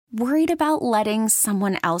Worried about letting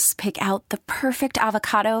someone else pick out the perfect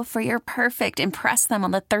avocado for your perfect impress them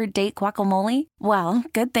on the third date guacamole? Well,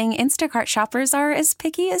 good thing Instacart shoppers are as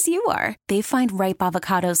picky as you are. They find ripe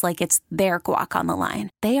avocados like it's their guac on the line.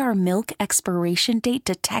 They are milk expiration date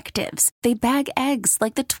detectives. They bag eggs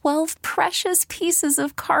like the 12 precious pieces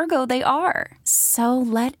of cargo they are. So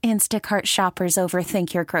let Instacart shoppers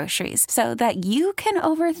overthink your groceries so that you can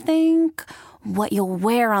overthink what you'll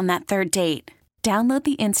wear on that third date. Download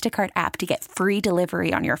the Instacart app to get free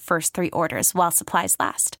delivery on your first 3 orders while supplies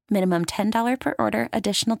last. Minimum $10 per order.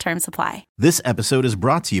 Additional terms apply. This episode is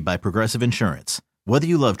brought to you by Progressive Insurance. Whether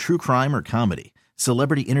you love true crime or comedy,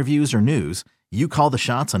 celebrity interviews or news, you call the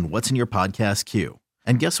shots on what's in your podcast queue.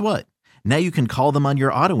 And guess what? Now you can call them on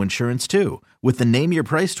your auto insurance too with the Name Your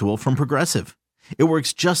Price tool from Progressive. It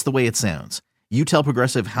works just the way it sounds. You tell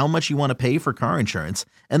Progressive how much you want to pay for car insurance,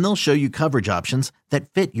 and they'll show you coverage options that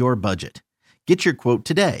fit your budget. Get your quote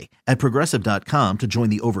today at Progressive.com to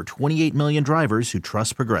join the over 28 million drivers who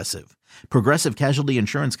trust Progressive. Progressive Casualty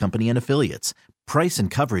Insurance Company and Affiliates. Price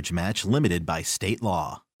and coverage match limited by state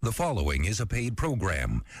law. The following is a paid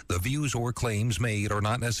program. The views or claims made are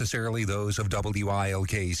not necessarily those of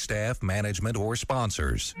WILK staff, management, or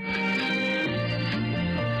sponsors.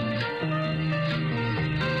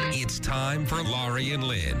 It's time for Laurie and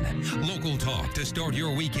Lynn. Local talk to start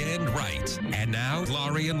your weekend right. And now,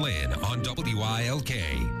 Laurie and Lynn on WILK.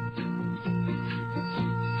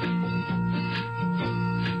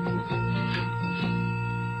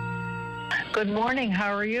 Good morning.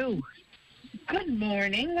 How are you? Good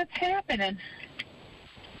morning. What's happening?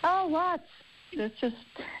 Oh, lots.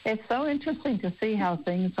 It's so interesting to see how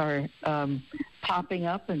things are popping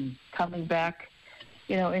up and coming back,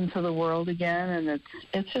 into the world again, and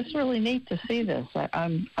it's just really neat to see this.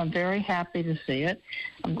 I'm very happy to see it.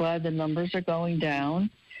 I'm glad the numbers are going down,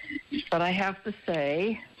 but I have to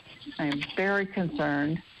say I'm very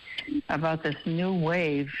concerned about this new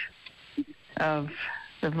wave of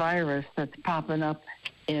the virus that's popping up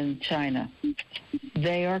in China.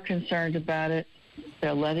 They are concerned about it.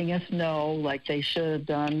 They're letting us know like they should have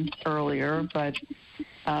done earlier, but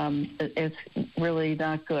it's really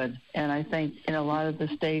not good. And I think in a lot of the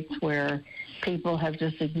states where people have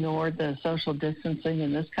just ignored the social distancing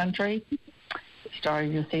in this country,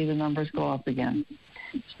 starting to see the numbers go up again.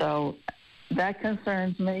 So that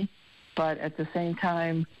concerns me, but at the same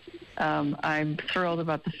time, I'm thrilled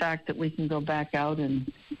about the fact that we can go back out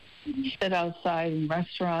and sit outside in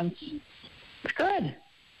restaurants. It's good.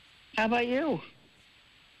 How about you?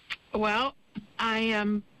 Well,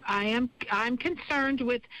 I'm concerned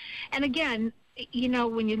with, and again,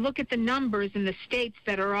 when you look at the numbers in the states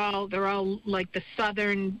that they're all like the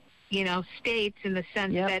southern, states in the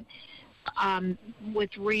sense that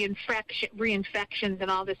with reinfections and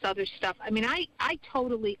all this other stuff. I mean, I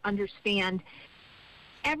totally understand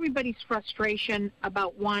everybody's frustration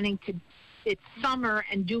about wanting to, it's summer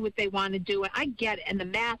and do what they want to do. And I get it. And the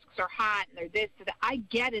masks are hot and they're this, that. I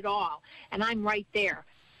get it all. And I'm right there.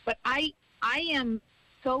 But I am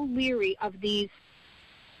so leery of these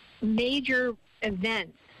major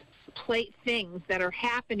events, things that are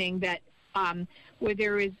happening that where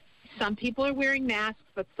there is, some people are wearing masks,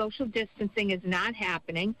 but social distancing is not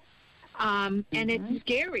happening. And it's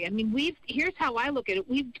scary. I mean, here's how I look at it.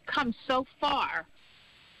 We've come so far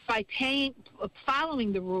by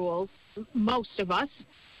following the rules, most of us.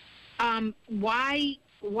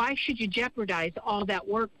 Why should you jeopardize all that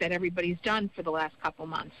work that everybody's done for the last couple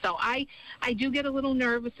months? So I do get a little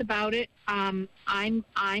nervous about it.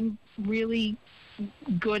 I'm really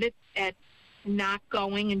good at not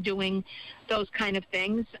going and doing those kind of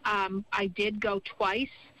things. I did go twice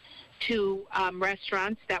to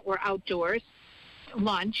restaurants that were outdoors,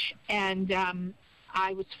 lunch, and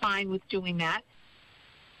I was fine with doing that.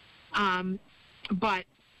 But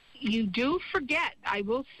you do forget, I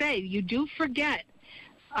will say, you do forget.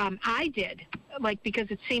 I did, because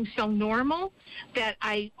it seems so normal that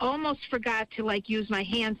I almost forgot to, use my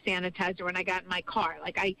hand sanitizer when I got in my car.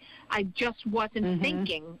 I just wasn't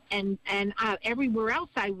thinking. And everywhere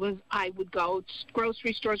else I would go,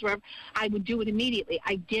 grocery stores, wherever, I would do it immediately.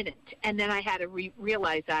 I didn't. And then I had to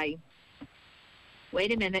realize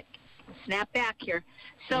wait a minute, snap back here.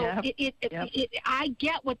 So I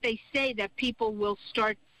get what they say, that people will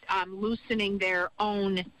start loosening their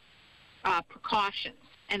own precautions.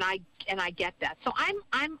 And I get that. So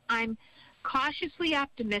I'm cautiously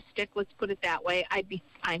optimistic. Let's put it that way. I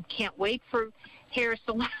can't wait for hair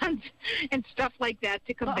salons and stuff like that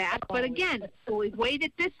to come back. But again, we've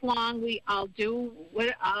waited this long. We'll do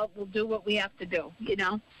what we have to do.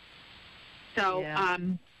 So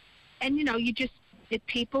and you just, it's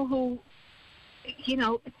people who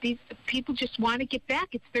these people just want to get back.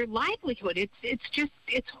 It's their livelihood.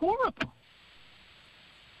 It's horrible.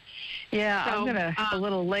 Yeah, so, I'm gonna a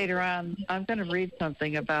little later on. I'm gonna read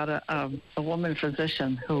something about a woman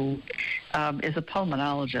physician who is a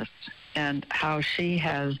pulmonologist, and how she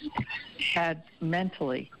has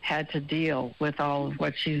mentally had to deal with all of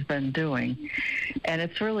what she's been doing, and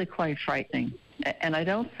it's really quite frightening. And I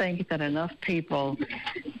don't think that enough people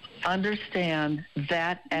understand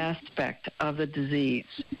that aspect of the disease.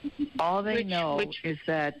 All they know is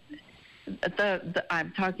that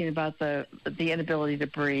I'm talking about the inability to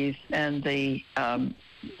breathe and the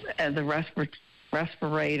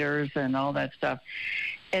respirators and all that stuff.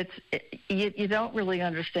 You don't really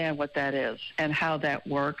understand what that is and how that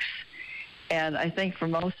works. And I think for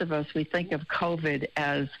most of us, we think of COVID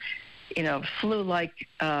as, flu-like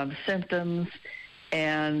symptoms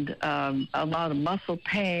and a lot of muscle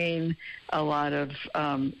pain, a lot of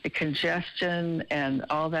congestion and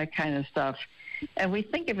all that kind of stuff. And we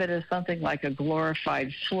think of it as something like a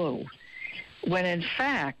glorified flu, when in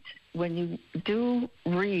fact, when you do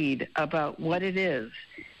read about what it is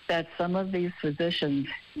that some of these physicians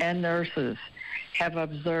and nurses have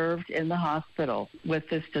observed in the hospital with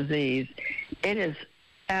this disease, it is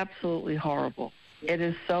absolutely horrible. It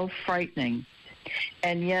is so frightening.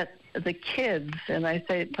 And yet the kids, and I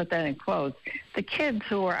say put that in quotes, the kids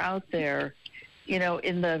who are out there,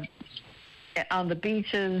 on the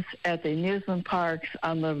beaches, at the amusement parks,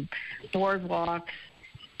 on the boardwalks,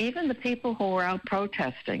 even the people who are out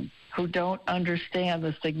protesting, who don't understand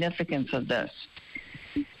the significance of this,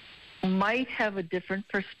 might have a different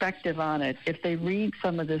perspective on it if they read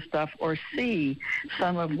some of this stuff or see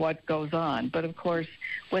some of what goes on. But of course,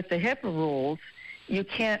 with the HIPAA rules, you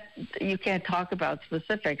can't talk about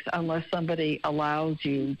specifics unless somebody allows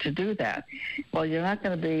you to do that. Well, you're not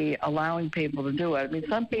going to be allowing people to do it. I mean,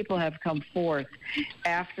 some people have come forth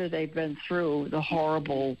after they've been through the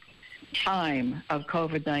horrible time of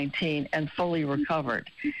COVID-19 and fully recovered.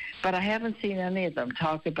 But I haven't seen any of them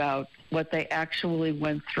talk about what they actually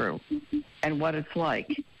went through and what it's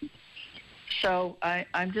like. So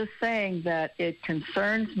I'm just saying that it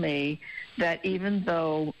concerns me that even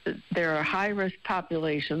though there are high-risk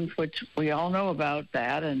populations, which we all know about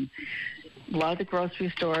that, and a lot of the grocery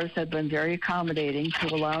stores have been very accommodating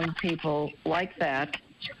to allowing people like that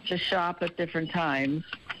to shop at different times.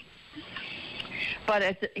 But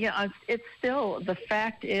it's still, the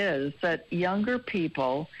fact is that younger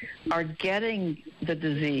people are getting the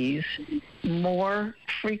disease more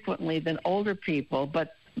frequently than older people,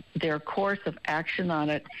 but their course of action on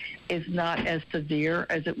it is not as severe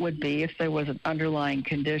as it would be if there was an underlying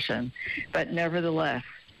condition. But nevertheless,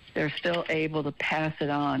 they're still able to pass it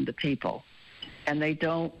on to people. And they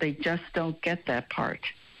just don't get that part.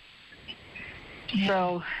 Yeah.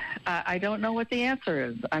 So I don't know what the answer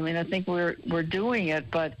is. I mean, I think we're doing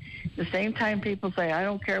it, but at the same time, people say, I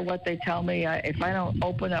don't care what they tell me. If I don't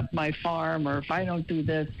open up my farm or if I don't do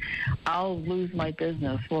this, I'll lose my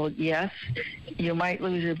business. Well, yes, you might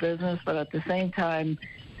lose your business, but at the same time,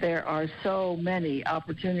 there are so many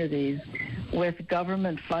opportunities with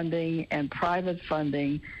government funding and private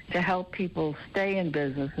funding to help people stay in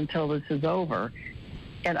business until this is over.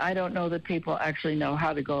 And I don't know that people actually know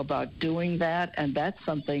how to go about doing that, and that's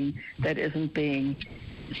something that isn't being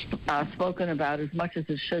spoken about as much as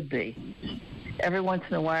it should be. Every once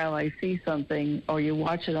in a while I see something, or you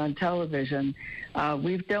watch it on television,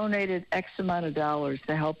 we've donated X amount of dollars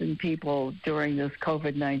to helping people during this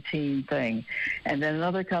COVID-19 thing. And then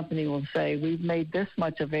another company will say, we've made this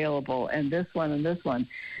much available, and this one and this one.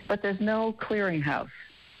 But there's no clearinghouse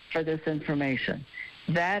for this information.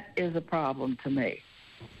 That is a problem to me.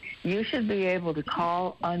 You should be able to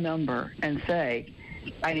call a number and say,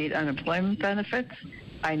 I need unemployment benefits,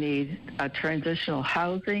 I need transitional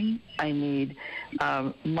housing, I need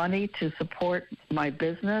money to support my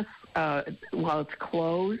business while it's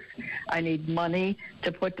closed, I need money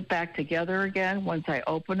to put it back together again once I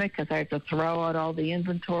open it because I have to throw out all the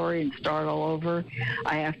inventory and start all over.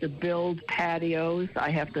 I have to build patios.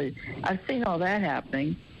 I've seen all that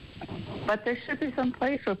happening. But there should be some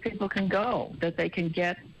place where people can go, that they can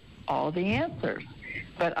get all the answers.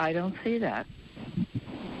 But I don't see that.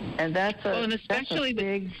 And that's a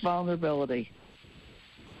big vulnerability.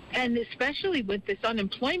 And especially with this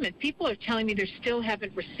unemployment, people are telling me they still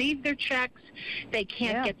haven't received their checks. They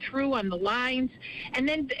can't get through on the lines. And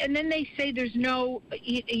then they say there's no,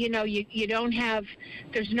 you don't have,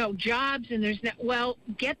 there's no jobs and there's no, well,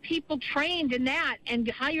 get people trained in that and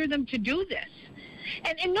hire them to do this.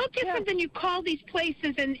 And no different than you call these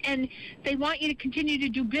places and they want you to continue to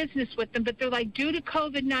do business with them, but they're like, due to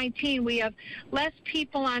COVID-19, we have less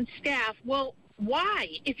people on staff. Well, Why?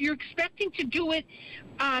 If you're expecting to do it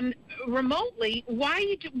remotely,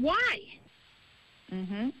 why?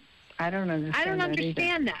 Mhm. I don't understand. I don't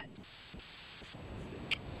understand that.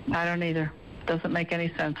 I don't either. Doesn't make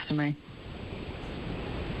any sense to me.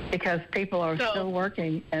 Because people are still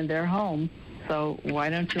working and they're home, so why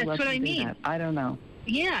don't you let them do that? I don't know.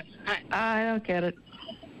 Yeah. I don't get it.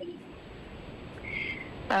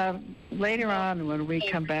 Later on, when we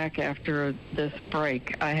come back after this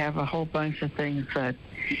break, I have a whole bunch of things that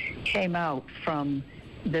came out from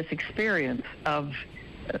this experience of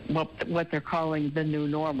what they're calling the new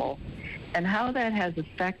normal, and how that has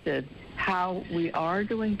affected how we are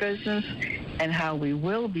doing business and how we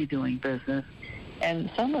will be doing business.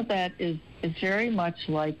 And some of that is very much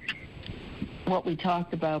like what we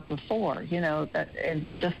talked about before, and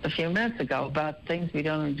just a few minutes ago, about things we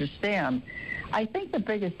don't understand. I think the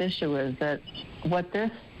biggest issue is that what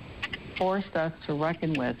this forced us to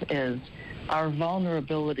reckon with is our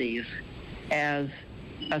vulnerabilities as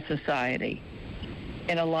a society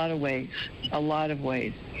in a lot of ways.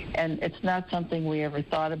 And it's not something we ever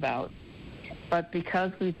thought about. But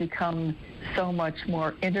because we've become so much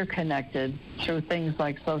more interconnected through things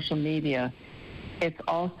like social media, it's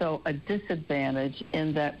also a disadvantage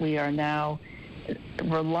in that we are now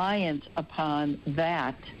reliant upon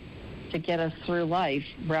that to get us through life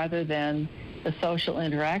rather than the social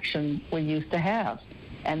interaction we used to have.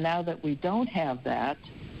 And now that we don't have that,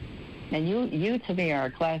 and you to me are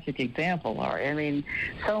a classic example, Laurie. I mean,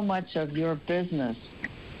 so much of your business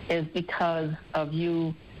is because of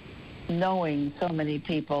you knowing so many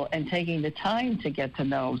people and taking the time to get to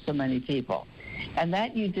know so many people. And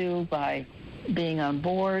that you do by being on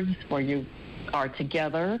boards where you are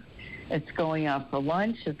together. It's going out for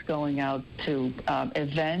lunch. It's going out to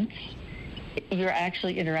events. You're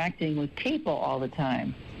actually interacting with people all the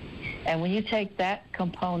time. And when you take that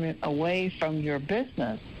component away from your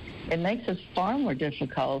business, it makes it far more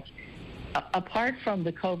difficult. Apart from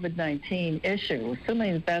the COVID-19 issue,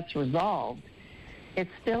 assuming that that's resolved,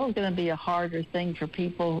 it's still going to be a harder thing for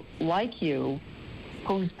people like you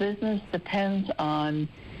whose business depends on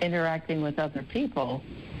interacting with other people,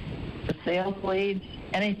 the sales leads,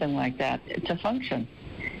 anything like that, to function,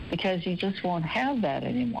 because you just won't have that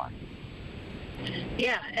anymore.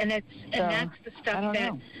 Yeah, and that's the stuff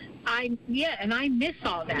that I miss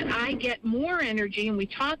all that. I get more energy, and we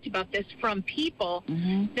talked about this, from people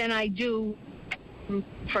than I do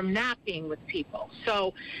from not being with people.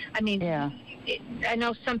 So, I mean, I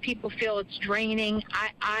know some people feel it's draining.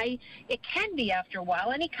 It can be after a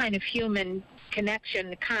while. Any kind of human connection,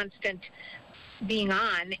 the constant being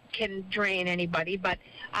on, can drain anybody. But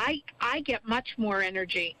I get much more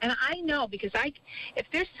energy, and I know, because if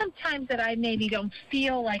there's some times that I maybe don't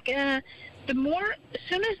feel like, the more, as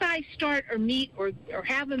soon as I start or meet or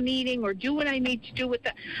have a meeting or do what I need to do with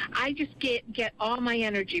I just get all my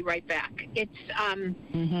energy right back. It's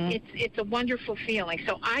a wonderful feeling.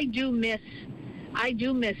 So I do miss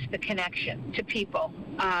the connection to people,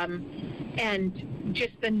 and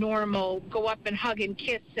just the normal go up and hug and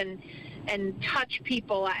kiss and touch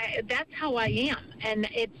people. That's how I am, and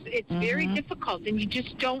it's very difficult, and you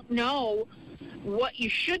just don't know what you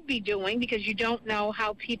should be doing because you don't know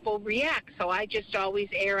how people react. So I just always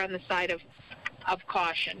err on the side of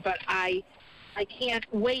caution. But I can't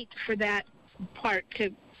wait for that part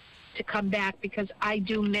to come back, because I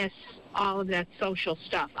do miss all of that social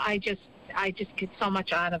stuff. I just get so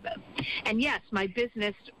much out of it. And yes, my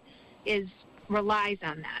business relies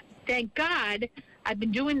on that. Thank God I've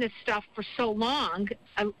been doing this stuff for so long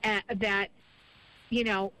that,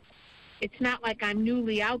 it's not like I'm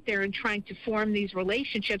newly out there and trying to form these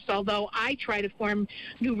relationships, although I try to form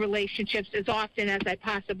new relationships as often as I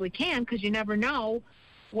possibly can, because you never know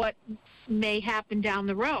what may happen down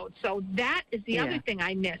the road. So that is the other thing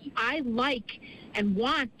I miss. I like and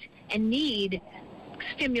want and need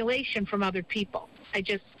stimulation from other people. I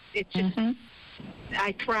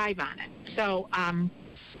thrive on it. So,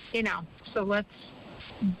 so let's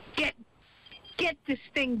get this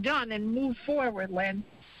thing done and move forward, Lynn,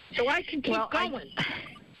 so I can keep going.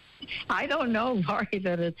 I don't know, Laurie,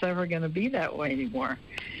 that it's ever going to be that way anymore.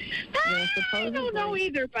 I don't know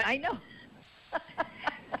either, but I know.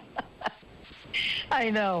 I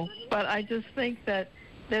know, but I just think that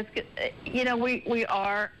this, we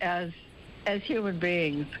are, as human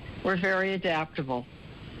beings, we're very adaptable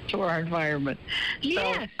to our environment.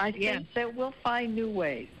 Yes. So I think that we'll find new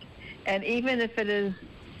ways. And even if it is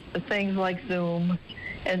things like Zoom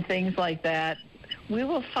and things like that, we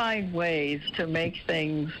will find ways to make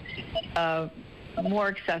things more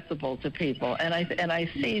accessible to people. And I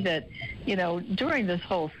see that during this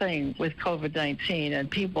whole thing with COVID-19 and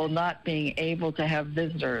people not being able to have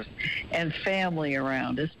visitors and family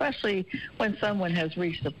around, especially when someone has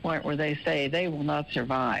reached the point where they say they will not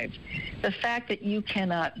survive, the fact that you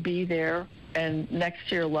cannot be there and next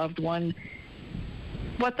to your loved one,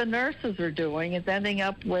 what the nurses are doing is ending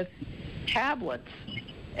up with tablets,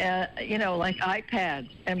 like iPads,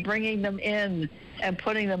 and bringing them in and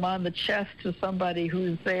putting them on the chest to somebody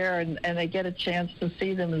who's there, and they get a chance to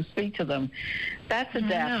see them and speak to them. That's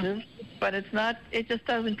adaptive, but it just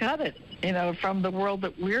doesn't cut it, from the world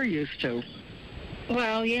that we're used to.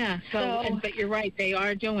 Well, yeah. But you're right; they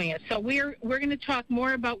are doing it. So we're going to talk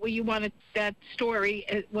more about what you wanted that story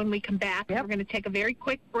when we come back. Yep. We're going to take a very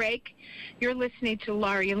quick break. You're listening to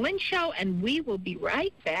Laurie and Lynn Show, and we will be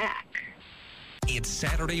right back. It's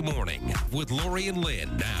Saturday morning with Laurie and Lynn.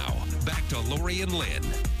 Now, back to Laurie and Lynn.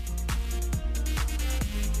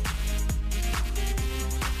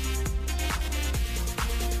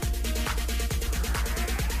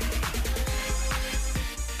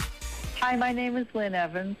 Hi, my name is Lynn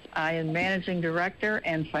Evans. I am Managing Director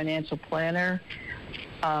and Financial Planner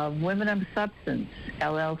of Women of Substance,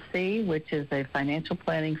 LLC, which is a financial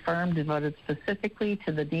planning firm devoted specifically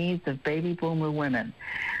to the needs of baby boomer women.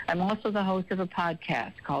 I'm also the host of a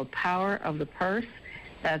podcast called Power of the Purse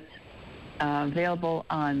that's available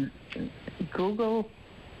on Google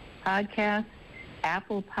Podcasts,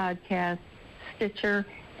 Apple Podcasts, Stitcher,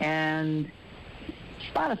 and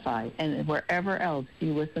Spotify, and wherever else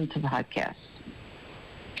you listen to podcasts.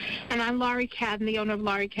 And I'm Laurie Cadden, the owner of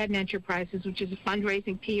Laurie Cadden Enterprises, which is a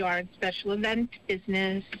fundraising, PR, and special event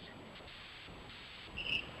business.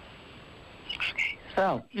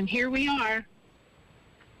 So, and here we are.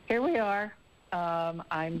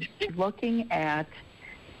 I'm looking at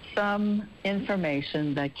some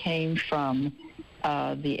information that came from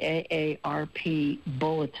the AARP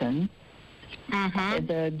bulletin,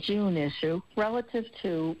 the June issue, relative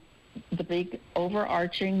to the big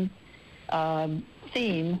overarching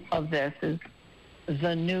theme of this is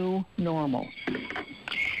the new normal.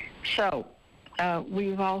 So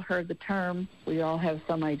we've all heard the term. We all have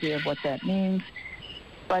some idea of what that means.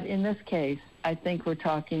 But in this case, I think we're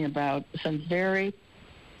talking about some very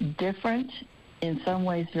different, in some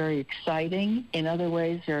ways very exciting, in other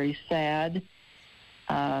ways very sad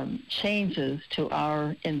changes to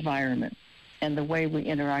our environment and the way we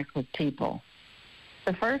interact with people.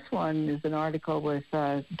 The first one is an article with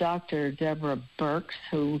Dr. Deborah Birx,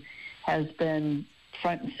 who has been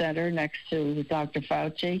front and center next to Dr.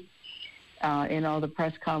 Fauci in all the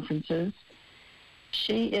press conferences.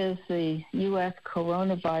 She is the U.S.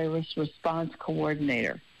 Coronavirus Response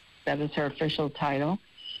Coordinator. That is her official title.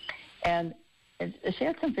 And she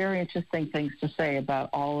had some very interesting things to say about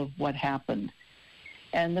all of what happened.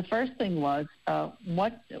 And the first thing was,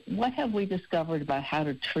 what have we discovered about how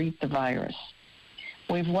to treat the virus?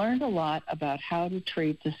 We've learned a lot about how to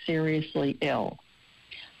treat the seriously ill.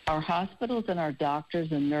 Our hospitals and our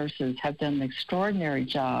doctors and nurses have done an extraordinary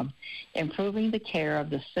job improving the care of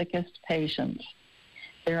the sickest patients.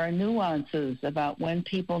 There are nuances about when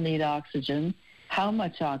people need oxygen, how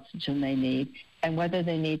much oxygen they need, and whether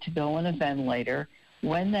they need to go on a ventilator,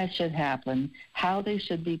 when that should happen, how they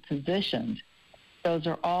should be positioned. Those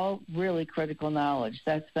are all really critical knowledge.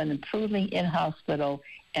 That's been improving in hospital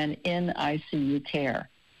and in ICU care.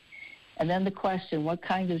 And then the question, what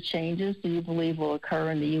kinds of changes do you believe will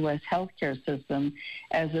occur in the U.S. healthcare system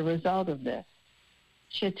as a result of this?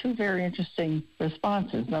 She had two very interesting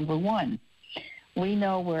responses. Number one, we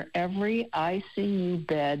know where every ICU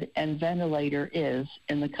bed and ventilator is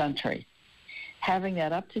in the country. Having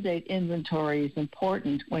that up-to-date inventory is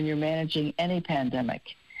important when you're managing any pandemic.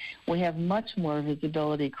 We have much more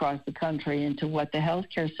visibility across the country into what the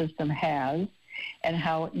healthcare system has and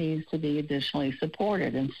how it needs to be additionally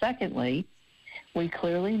supported. And secondly, we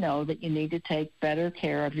clearly know that you need to take better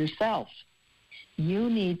care of yourself. You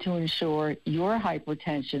need to ensure your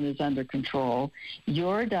hypertension is under control,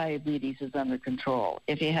 your diabetes is under control.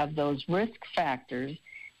 If you have those risk factors,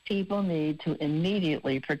 people need to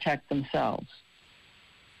immediately protect themselves.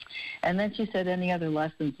 And then she said, any other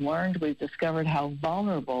lessons learned? We've discovered how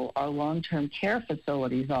vulnerable our long-term care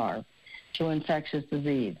facilities are to infectious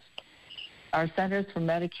disease. Our Centers for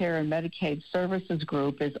Medicare and Medicaid Services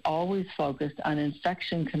group is always focused on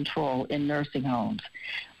infection control in nursing homes.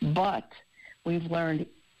 But we've learned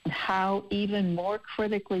how even more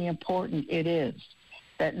critically important it is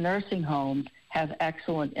that nursing homes have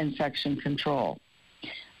excellent infection control.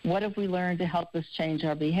 What have we learned to help us change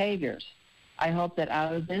our behaviors? I hope that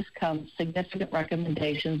out of this comes significant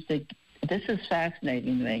recommendations this is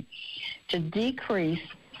fascinating to me, to decrease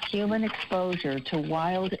human exposure to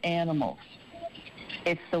wild animals.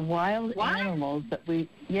 It's the wild animals that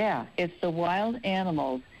it's the wild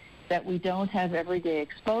animals that we don't have everyday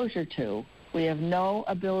exposure to. We have no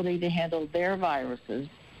ability to handle their viruses,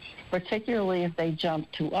 particularly if they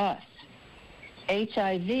jump to us.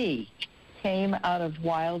 HIV came out of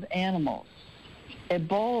wild animals.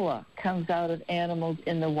 Ebola comes out of animals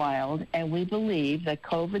in the wild, and we believe that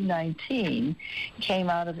COVID-19 came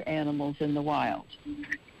out of animals in the wild.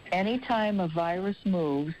 Anytime a virus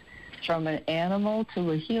moves from an animal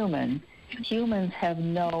to a human, humans have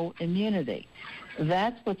no immunity.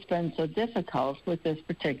 That's what's been so difficult with this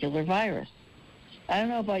particular virus. I don't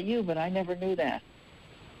know about you, but I never knew that.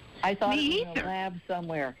 I thought it was in a lab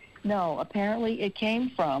somewhere. No, apparently it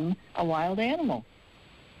came from a wild animal.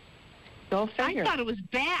 Go figure. I thought it was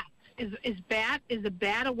bats. Is a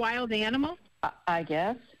bat a wild animal? I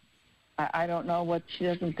guess. I don't know what she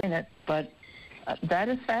doesn't in it, but that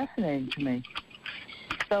is fascinating to me.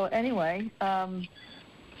 So anyway,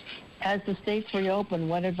 as the states reopen,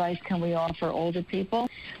 what advice can we offer older people?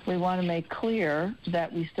 We want to make clear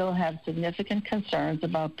that we still have significant concerns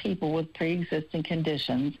about people with pre-existing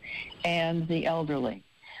conditions and the elderly.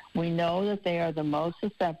 We know that they are the most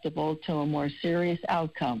susceptible to a more serious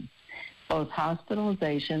outcome, both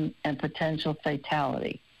hospitalization and potential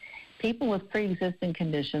fatality. People with pre-existing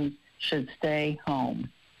conditions should stay home.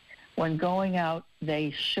 When going out,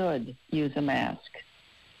 they should use a mask.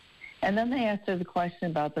 And then they asked her the question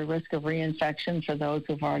about the risk of reinfection for those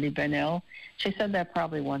who've already been ill. She said that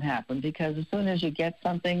probably won't happen because as soon as you get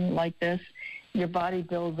something like this, your body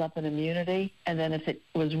builds up an immunity, and then if it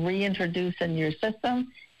was reintroduced in your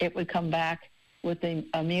system, it would come back with the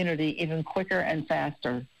immunity even quicker and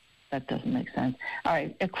faster. That doesn't make sense. All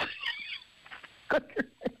right.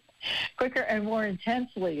 Quicker and more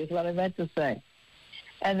intensely is what I meant to say.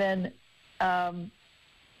 And then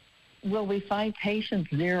will we find patient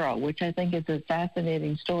zero, which I think is a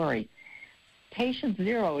fascinating story. Patient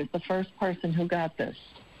zero is the first person who got this.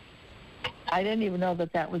 I didn't even know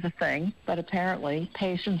that was a thing, but apparently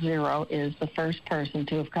patient zero is the first person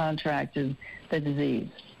to have contracted the disease.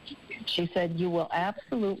 She said you will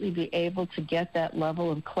absolutely be able to get that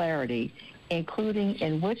level of clarity, including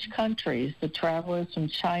in which countries the travelers from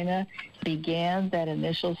China began that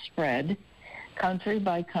initial spread, country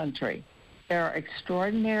by country. There are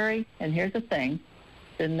extraordinary, and here's the thing,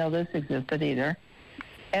 didn't know this existed either,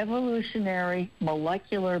 evolutionary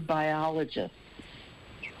molecular biologists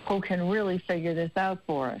who can really figure this out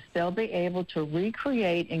for us. They'll be able to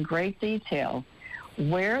recreate in great detail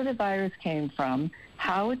where the virus came from,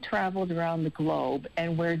 how it traveled around the globe,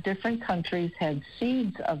 and where different countries had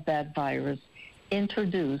seeds of that virus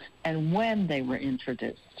introduced and when they were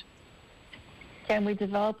introduced. Can we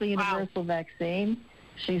develop a universal vaccine?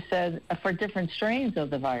 She said, for different strains of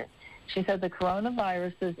the virus. She said the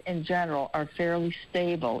coronaviruses in general are fairly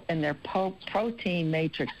stable in their protein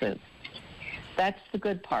matrices. That's the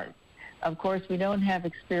good part. Of course, we don't have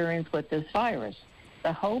experience with this virus.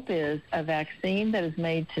 The hope is a vaccine that is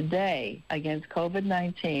made today against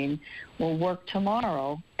COVID-19 will work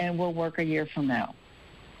tomorrow and will work a year from now.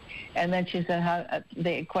 And then she said,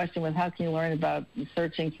 the question was, how can you learn about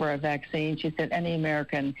searching for a vaccine? She said any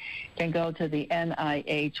American can go to the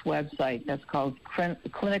NIH website. That's called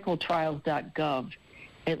clinicaltrials.gov.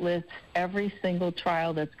 It lists every single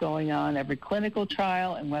trial that's going on, every clinical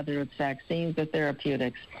trial, and whether it's vaccines or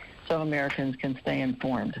therapeutics, so Americans can stay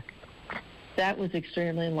informed. That was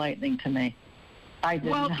extremely enlightening to me. I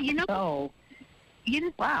did not know.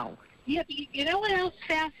 Wow. Yeah, you know what else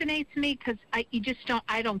fascinates me? Because I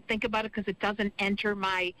don't think about it because it doesn't enter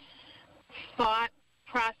my thought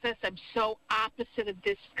process. I'm so opposite of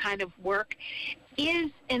this kind of work.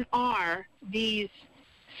 Is and are these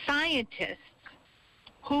scientists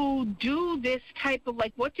who do this type of,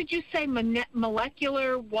 like, what did you say,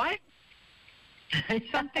 molecular what?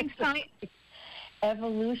 Something science?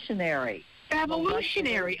 Evolutionary.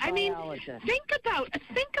 I mean, think about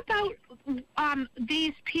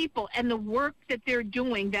these people and the work that they're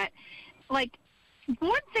doing. That, like,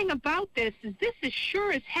 one thing about this is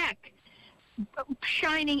sure as heck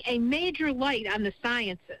shining a major light on the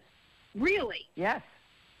sciences. Really? Yes.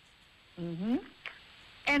 Mm-hmm.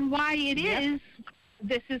 And why it is,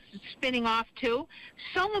 this is spinning off too,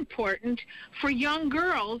 so important for young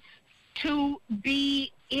girls to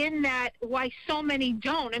be in that, why so many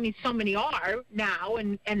don't. I mean, so many are now,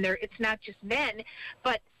 and it's not just men,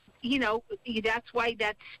 but, you know, that's why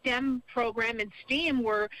that STEM program and STEAM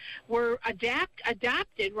were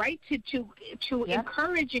adopted, right, to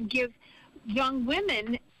encourage and give young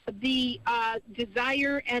women the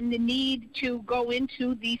desire and the need to go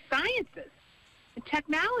into the sciences.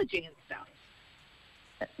 technology and stuff.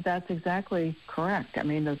 That's exactly correct. I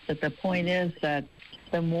mean, the point is that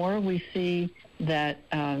the more we see that,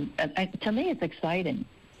 to me, it's exciting.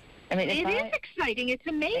 I mean, it is exciting. It's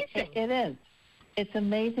amazing. It is. It's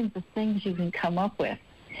amazing the things you can come up with.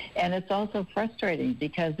 And it's also frustrating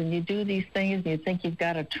because when you do these things, you think you've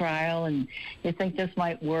got a trial and you think this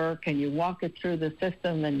might work, and you walk it through the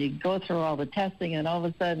system and you go through all the testing, and all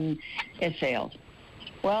of a sudden it fails.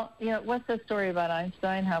 Well, what's the story about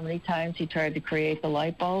Einstein? How many times he tried to create the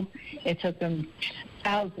light bulb? It took him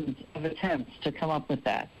thousands of attempts to come up with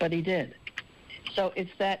that, but he did. So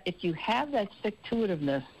it's that if you have that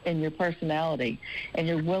stick-to-itiveness in your personality and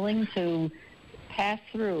you're willing to pass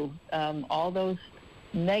through all those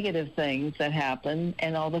negative things that happen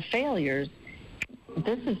and all the failures,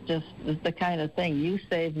 this is just the kind of thing. You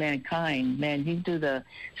save mankind, man. You do the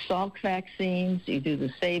Salk vaccines, you do the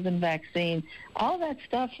Sabin vaccine. All that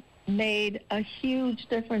stuff made a huge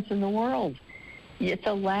difference in the world. It's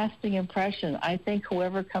a lasting impression. I think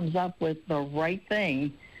whoever comes up with the right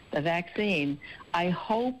thing, the vaccine, I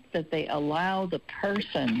hope that they allow the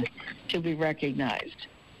person to be recognized.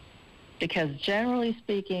 Because generally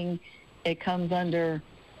speaking, it comes under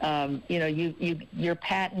your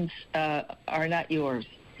patents are not yours.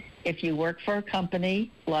 If you work for a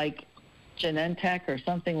company like Genentech or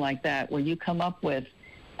something like that, where you come up with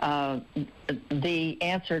the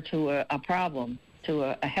answer to a problem, to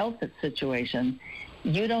a health situation,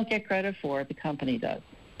 you don't get credit for it, the company does.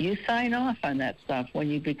 You sign off on that stuff when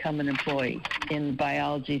you become an employee in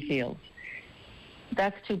biology fields.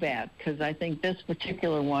 That's too bad, because I think this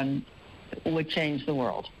particular one would change the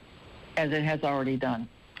world, as it has already done.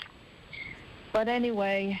 But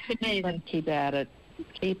anyway, let's keep at it.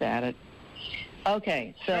 Keep at it.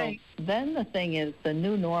 Okay, so Then the thing is the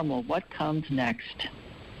new normal. What comes next?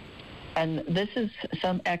 And this is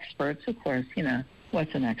some experts, of course,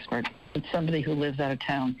 what's an expert? It's somebody who lives out of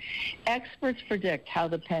town. Experts predict how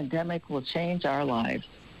the pandemic will change our lives.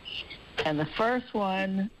 And the first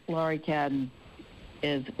one, Laurie Cadden,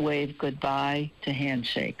 is wave goodbye to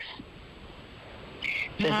handshakes.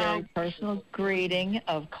 The very personal greeting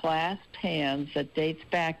of clasped hands that dates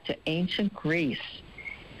back to ancient Greece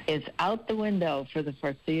is out the window for the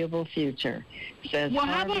foreseeable future. Says well,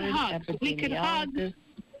 Harvard how about hugs? We could hug.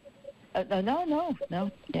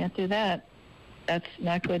 No, can't do that. That's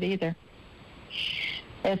not good either.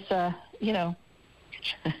 It's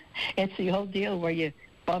it's the old deal where you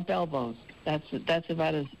bump elbows. That's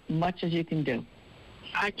about as much as you can do.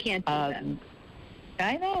 I can't do that.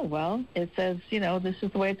 I know. Well, it says, this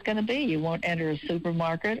is the way it's going to be. You won't enter a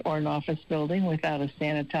supermarket or an office building without a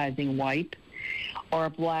sanitizing wipe or a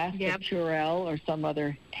blast of Purell or some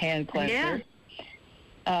other hand cleanser.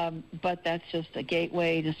 Yeah. But that's just a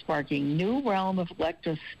gateway to sparking new realm of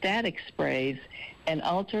electrostatic sprays and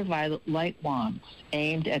ultraviolet light wands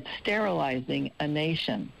aimed at sterilizing a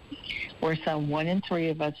nation, where some 1 in 3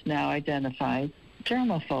 of us now identify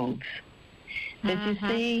germaphobes. Did you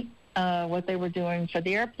see what they were doing for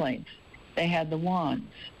the airplanes? They had the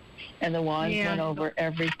wands, and the wands went over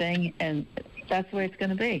everything, and that's the way it's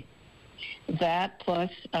going to be. That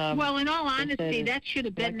plus... well, in all honesty, that should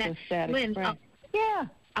have been that, Lynn.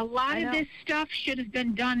 A lot of this stuff should have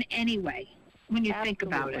been done anyway, when you think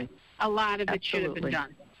about it. A lot of it should have been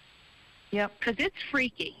done. Yep. Because it's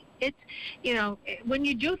freaky. It's, when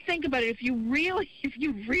you do think about it, if you really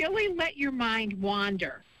let your mind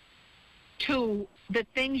wander to the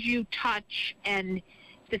things you touch and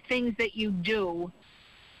the things that you do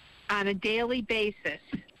on a daily basis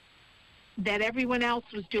that everyone else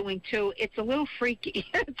was doing too, it's a little freaky.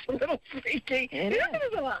 It's a little freaky. It is.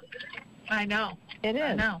 I know. It is.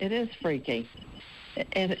 I know. It is freaky.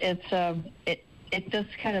 It just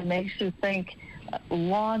kind of makes you think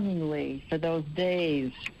longingly for those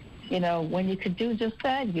days, when you could do just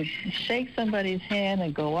that. You shake somebody's hand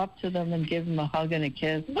and go up to them and give them a hug and a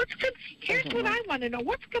kiss. Here's what I want to know.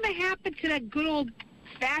 What's going to happen to that good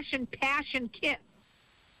old-fashioned passion kiss?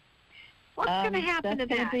 What's going to happen to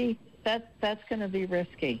that? That's going to be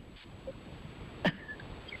risky.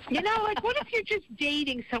 What if you're just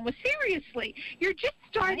dating someone? Seriously, you're just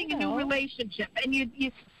starting a new relationship, and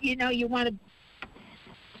you want to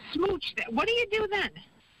smooch that. What do you do then?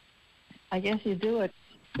 I guess you do it.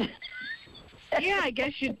 Yeah, I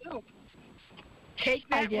guess you do. Take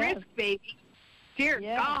that risk, baby. Dear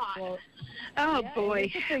God. Well,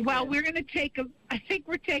 boy. Well, we're going to I think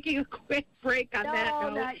we're taking a quick break on that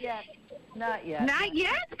note. No, not yet. Not yet. Not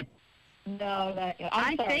yet? No, not yet.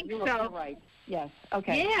 I think so. You're right. Yes.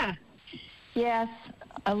 Okay. Yeah. Yes.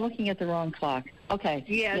 I'm looking at the wrong clock. Okay.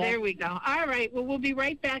 Yeah, there we go. All right. Well, we'll be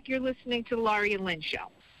right back. You're listening to the Laurie and Lynn Show.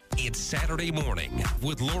 It's Saturday morning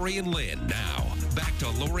with Laurie and Lynn. Now, back to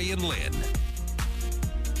Laurie and Lynn.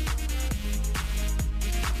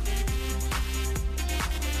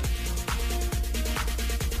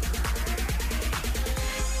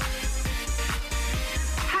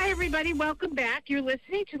 Hi, everybody. Welcome back. You're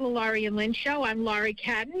listening to the Laurie and Lynn Show. I'm Laurie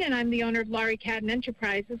Cadden, and I'm the owner of Laurie Cadden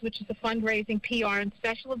Enterprises, which is a fundraising, PR, and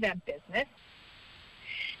special event business.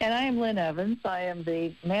 And I am Lynn Evans. I am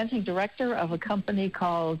the managing director of a company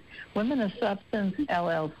called Women of Substance,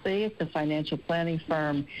 LLC. It's a financial planning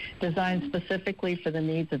firm designed specifically for the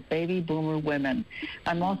needs of baby boomer women.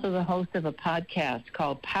 I'm also the host of a podcast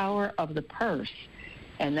called Power of the Purse,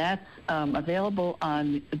 and that's available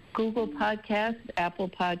on Google Podcasts, Apple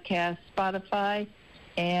Podcasts, Spotify,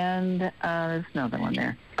 and there's another one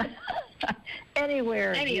there.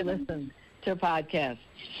 Anywhere you listen to a podcast.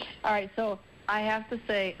 All right, so I have to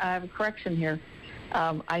say, I have a correction here.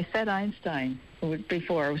 I said Einstein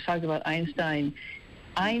before. I was talking about Einstein's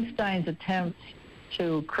attempts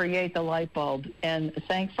to create the light bulb, and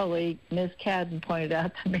thankfully, Ms. Cadden pointed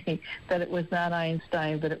out to me that it was not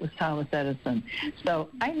Einstein, but it was Thomas Edison. So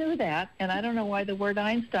I knew that, and I don't know why the word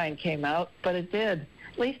Einstein came out, but it did.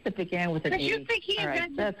 At least it began with an E. Because you think he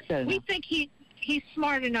invented, that's good. We think he's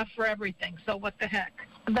smart enough for everything, so what the heck?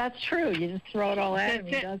 That's true. You just throw it all at him,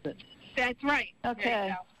 he does it. That's right.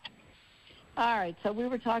 Okay. All right, so we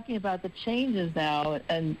were talking about the changes now,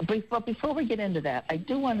 but before we get into that, I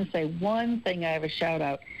do want to say one thing. I have a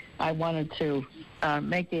shout-out I wanted to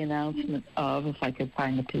make the announcement of, if I could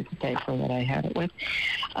find the piece of paper that I had it with.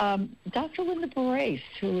 Dr. Linda Barace,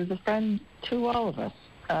 who is a friend to all of us,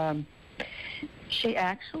 she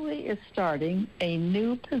actually is starting a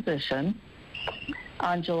new position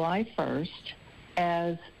on July 1st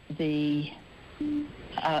as a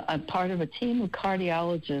part of a team of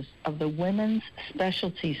cardiologists of the Women's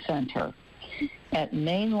Specialty Center at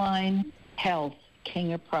Mainline Health,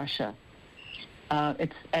 King of Prussia.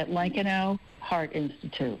 It's at Lankenau Heart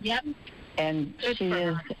Institute. Yep. And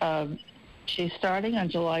she's starting on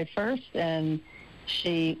July 1st, and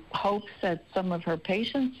she hopes that some of her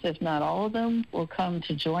patients, if not all of them, will come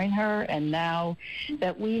to join her. And now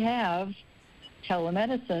that we have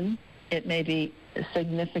telemedicine, it may be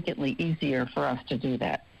significantly easier for us to do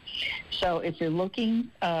that. So if you're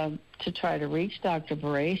looking to try to reach Dr.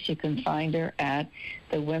 Barace, you can find her at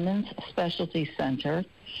the Women's Specialty Center,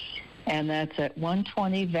 and that's at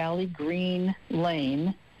 120 Valley Green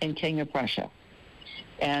Lane in King of Prussia.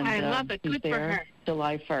 And I love it. Good for her.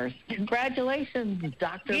 July 1st. Congratulations,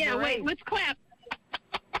 Dr. Barace. Yeah, wait, let's clap.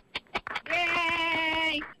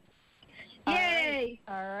 Yay! Yay!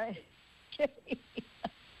 All right.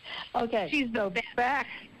 Okay, She's so back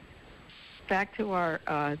to our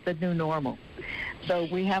the new normal. So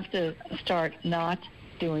we have to start not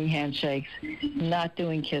doing handshakes, not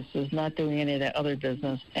doing kisses, not doing any of that other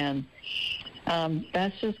business, and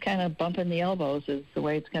that's just kind of bumping the elbows is the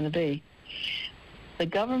way it's going to be. The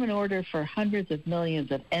government order for hundreds of millions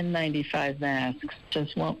of N95 masks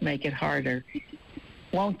just won't just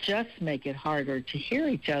make it harder to hear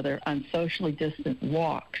each other on socially distant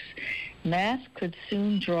walks. Masks could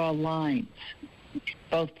soon draw lines,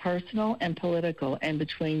 both personal and political, and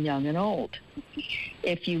between young and old.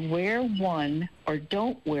 If you wear one or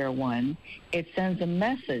don't wear one, it sends a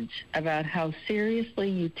message about how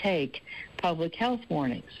seriously you take public health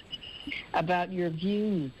warnings, about your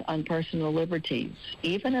views on personal liberties,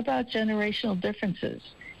 even about generational differences.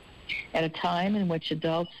 At a time in which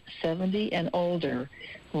adults 70 and older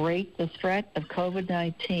rate the threat of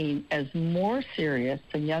COVID-19 as more serious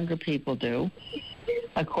than younger people do,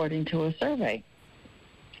 according to a survey.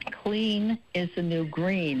 Clean is the new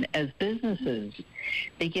green as businesses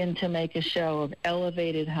begin to make a show of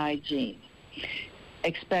elevated hygiene.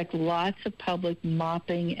 Expect lots of public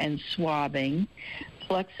mopping and swabbing,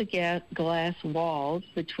 plexiglass walls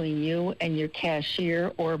between you and your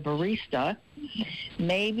cashier or barista,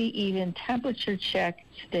 maybe even temperature-check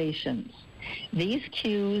stations. These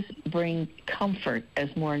cues bring comfort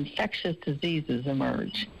as more infectious diseases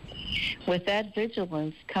emerge. With that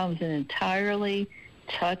vigilance comes an entirely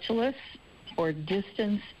touchless or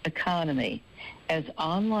distance economy as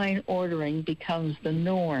online ordering becomes the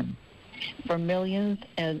norm for millions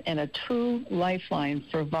and a true lifeline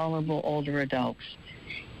for vulnerable older adults.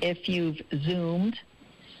 If you've Zoomed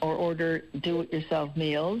or ordered do-it-yourself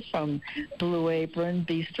meals from Blue Apron,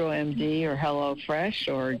 Bistro MD, or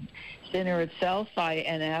HelloFresh, or dinner itself via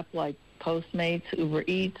an app like Postmates, Uber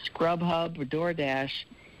Eats, Grubhub, or DoorDash,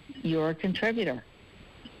 you're a contributor.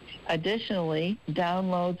 Additionally,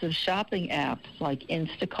 downloads of shopping apps like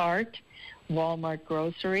Instacart, Walmart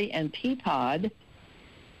Grocery, and Peapod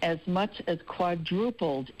as much as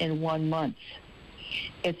quadrupled in 1 month.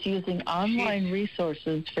 It's using online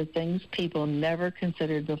resources for things people never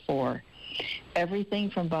considered before. Everything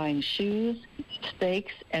from buying shoes,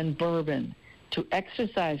 steaks, and bourbon to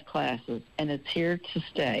exercise classes, and it's here to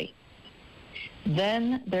stay.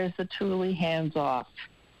 Then there's the truly hands-off,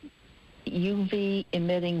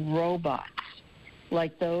 UV-emitting robots,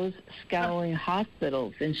 like those scouring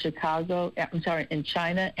hospitals in in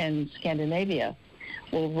China and Scandinavia,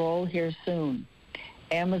 will roll here soon.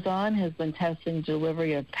 Amazon has been testing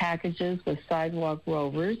delivery of packages with sidewalk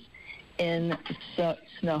rovers in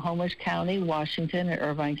Snohomish County, Washington, and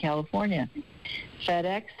Irvine, California.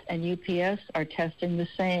 FedEx and UPS are testing the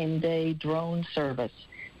same-day drone service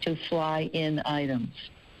to fly in items.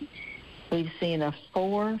 We've seen a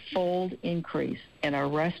 4-fold increase in our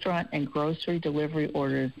restaurant and grocery delivery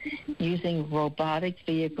orders using robotic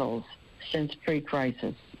vehicles since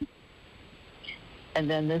pre-crisis. And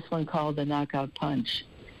then this one called the knockout punch.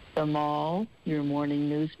 The mall, your morning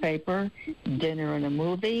newspaper, dinner and a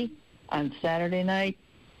movie. On Saturday night,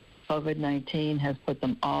 COVID-19 has put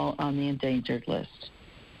them all on the endangered list.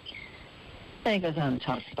 Then he goes on and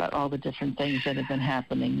talks about all the different things that have been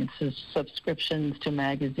happening. It's subscriptions to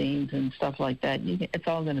magazines and stuff like that. It's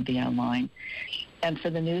all going to be online. And for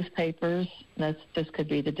the newspapers, this could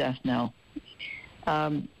be the death knell.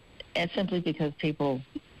 And simply because people,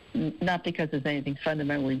 not because there's anything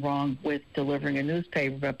fundamentally wrong with delivering a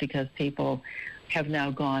newspaper, but because people have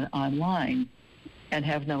now gone online and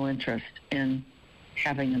have no interest in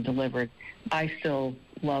having them delivered. I still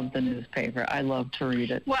love the newspaper. I love to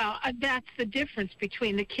read it. Well, that's the difference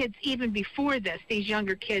between the kids. Even before this, these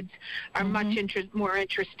younger kids are much more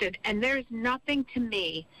interested. And there's nothing to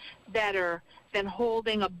me better than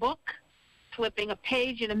holding a book, flipping a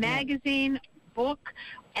page in a magazine, book,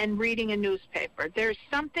 and reading a newspaper. There's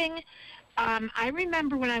something, I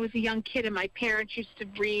remember when I was a young kid and my parents used to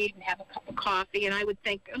read and have a cup of coffee, and I would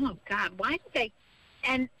think, oh, God, why did they?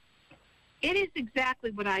 And it is exactly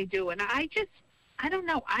what I do. And I don't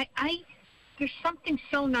know. There's something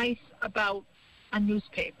so nice about a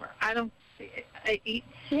newspaper. I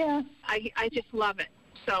just love it.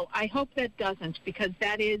 So I hope that doesn't, because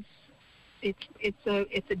it's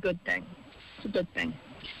a good thing. It's a good thing.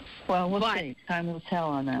 Well, we'll see. Time will tell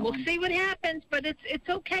on that. We'll see what happens, but it's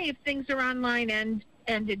okay if things are online and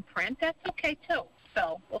in print. That's okay too.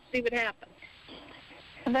 So we'll see what happens.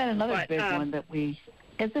 And then another big one that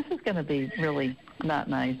this is going to be really not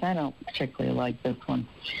nice. I don't particularly like this one.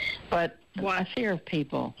 But a fear of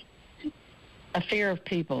people. A fear of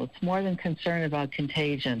people. It's more than concern about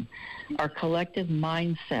contagion. Our collective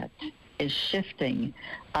mindset is shifting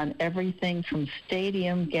on everything from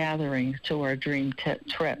stadium gatherings to our dream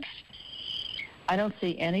trips. I don't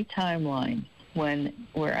see any timeline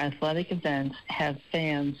where athletic events have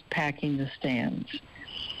fans packing the stands.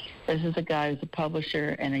 This is a guy who's a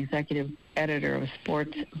publisher and executive editor of a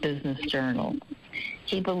sports business journal.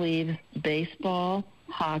 He believes baseball,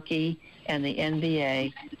 hockey, and the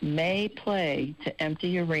NBA may play to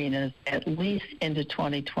empty arenas at least into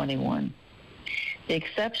 2021. The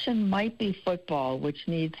exception might be football, which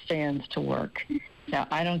needs fans to work. Now,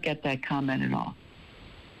 I don't get that comment at all.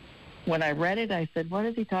 When I read it, I said, what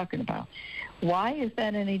is he talking about? Why is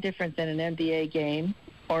that any different than an NBA game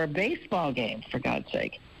or a baseball game, for God's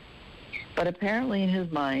sake? But apparently in his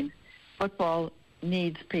mind, football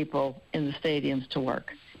needs people in the stadiums to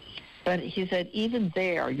work. But he said even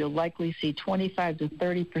there, you'll likely see 25 to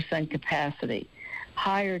 30% capacity,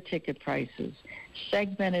 higher ticket prices,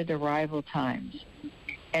 segmented arrival times,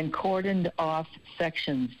 and cordoned off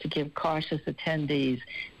sections to give cautious attendees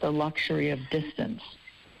the luxury of distance.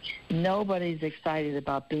 Nobody's excited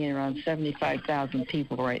about being around 75,000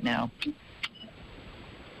 people right now.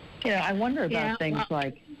 I wonder about things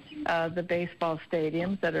like the baseball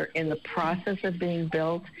stadiums that are in the process of being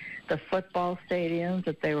built, the football stadiums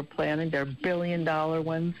that they were planning, they're billion-dollar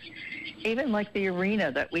ones, even like the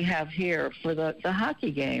arena that we have here for the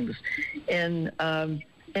hockey games in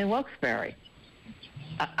Wilkes-Barre.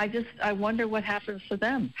 I wonder what happens to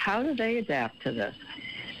them. How do they adapt to this?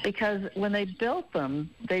 Because when they built them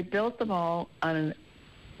all on an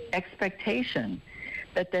expectation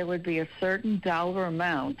that there would be a certain dollar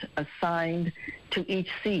amount assigned to each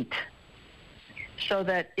seat, so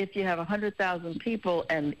that if you have 100,000 people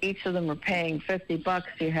and each of them are paying $50,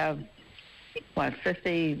 you have,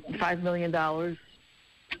 $55 million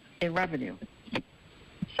in revenue.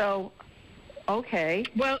 So, okay.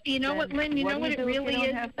 Well, you know what, Lynn? You know what it really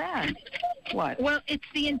is? Have that? What? Well, it's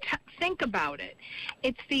think about it.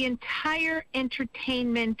 It's the entire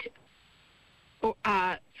entertainment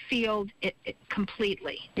field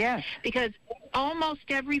completely. Yes. Because almost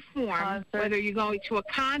every form, whether you're going to a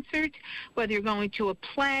concert, whether you're going to a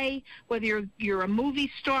play, whether you're a movie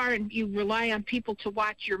star and you rely on people to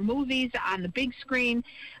watch your movies on the big screen.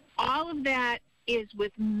 All of that is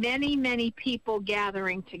with many, many people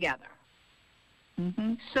gathering together.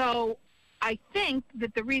 Mm-hmm. So I think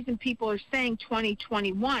that the reason people are saying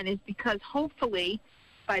 2021 is because hopefully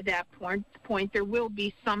by that point there will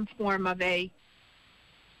be some form of a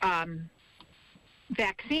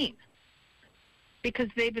vaccine, because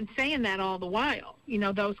they've been saying that all the while. You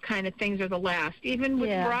know, those kind of things are the last. Even with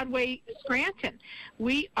Broadway Scranton,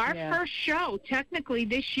 our first show technically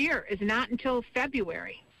this year is not until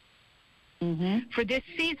February. Mm-hmm. For this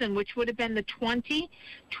season, which would have been the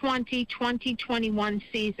 2020-2021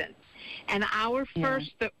 season. And our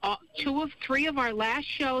first, 2 of 3 of our last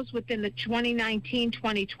shows within the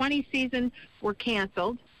 2019-2020 season were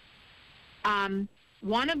canceled.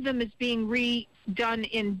 One of them is being redone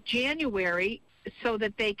in January so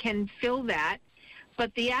that they can fill that.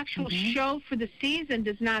 But the actual show for the season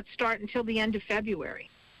does not start until the end of February.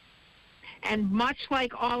 And much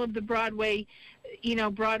like all of the Broadway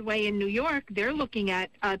in New York, they're looking at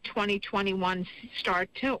a 2021 start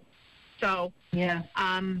too. So,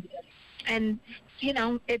 and you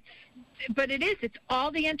know, it's all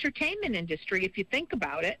the entertainment industry if you think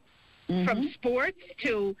about it, from sports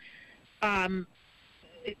to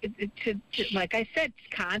like I said,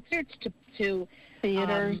 concerts to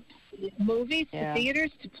theaters, movies, to theaters,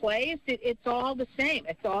 to plays. It's all the same.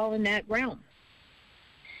 It's all in that realm.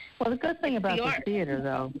 Well, the good thing about the theater,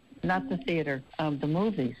 though, not the theater, the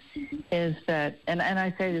movies, is that, and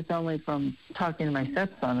I say this only from talking to my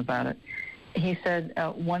stepson about it, he said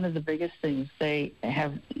one of the biggest things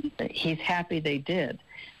he's happy they did,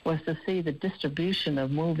 was to see the distribution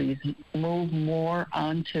of movies move more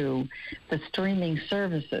onto the streaming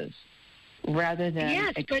services rather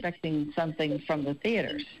than expecting something from the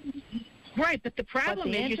theaters. Right, but the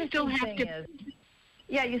problem is you still have to...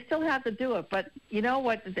 you still have to do it. But you know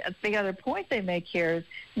what? The other point they make here is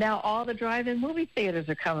now all the drive-in movie theaters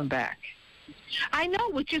are coming back. I know,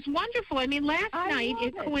 which is wonderful. I mean, last night,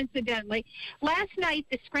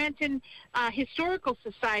 the Scranton Historical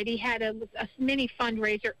Society had a mini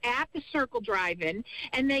fundraiser at the Circle Drive-In,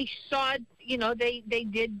 and they saw, they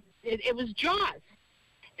did, it was Jaws.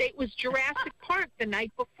 It was Jurassic Park the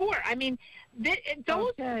night before. I mean,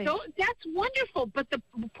 those that's wonderful. But the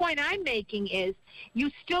point I'm making is you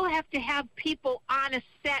still have to have people on a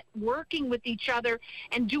set working with each other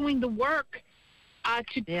and doing the work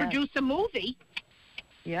to produce a movie.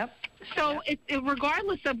 Yep. So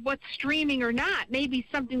regardless of what's streaming or not, maybe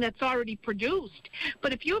something that's already produced.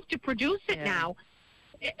 But if you have to produce it now,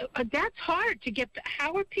 that's hard to get.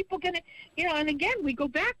 How are people going to, and again, we go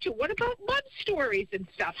back to what about love stories and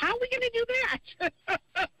stuff? How are we going to do that?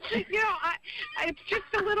 It's just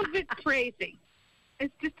a little bit crazy.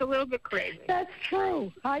 It's just a little bit crazy. That's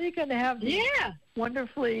true. How are you going to have these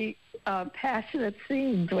wonderfully passionate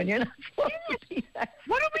scenes when you're not supposed to be that?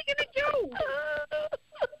 What are we going to do?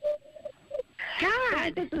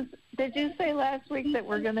 God. Did you say last week that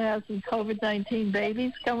we're going to have some COVID-19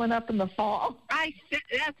 babies coming up in the fall? I said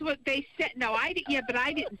that's what they said. No, I didn't. Yeah, but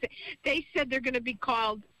I didn't say. They said they're going to be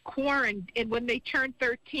called quarantine, and when they turn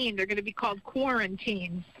 13, they're going to be called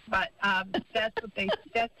quarantines. But that's what they.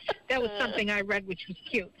 That was something I read, which was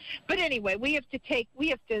cute. But anyway, we have to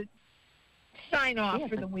sign off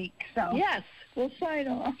for the week. So yes, we'll sign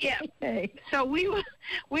off. Yeah. Okay. So we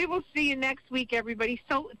will see you next week, everybody.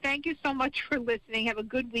 So thank you so much for listening. Have a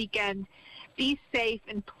good weekend. Be safe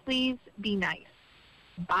and please be nice.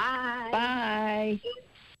 Bye. Bye.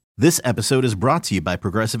 This episode is brought to you by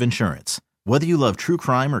Progressive Insurance. Whether you love true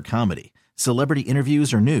crime or comedy, celebrity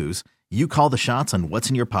interviews or news, you call the shots on what's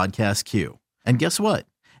in your podcast queue. And guess what?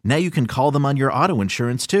 Now you can call them on your auto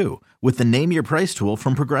insurance too with the Name Your Price tool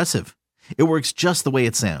from Progressive. It works just the way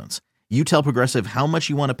it sounds. You tell Progressive how much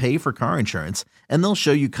you want to pay for car insurance, and they'll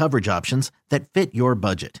show you coverage options that fit your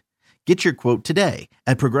budget. Get your quote today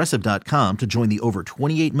at Progressive.com to join the over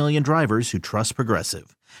 28 million drivers who trust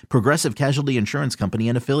Progressive. Progressive Casualty Insurance Company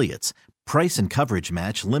and Affiliates. Price and coverage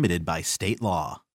match limited by state law.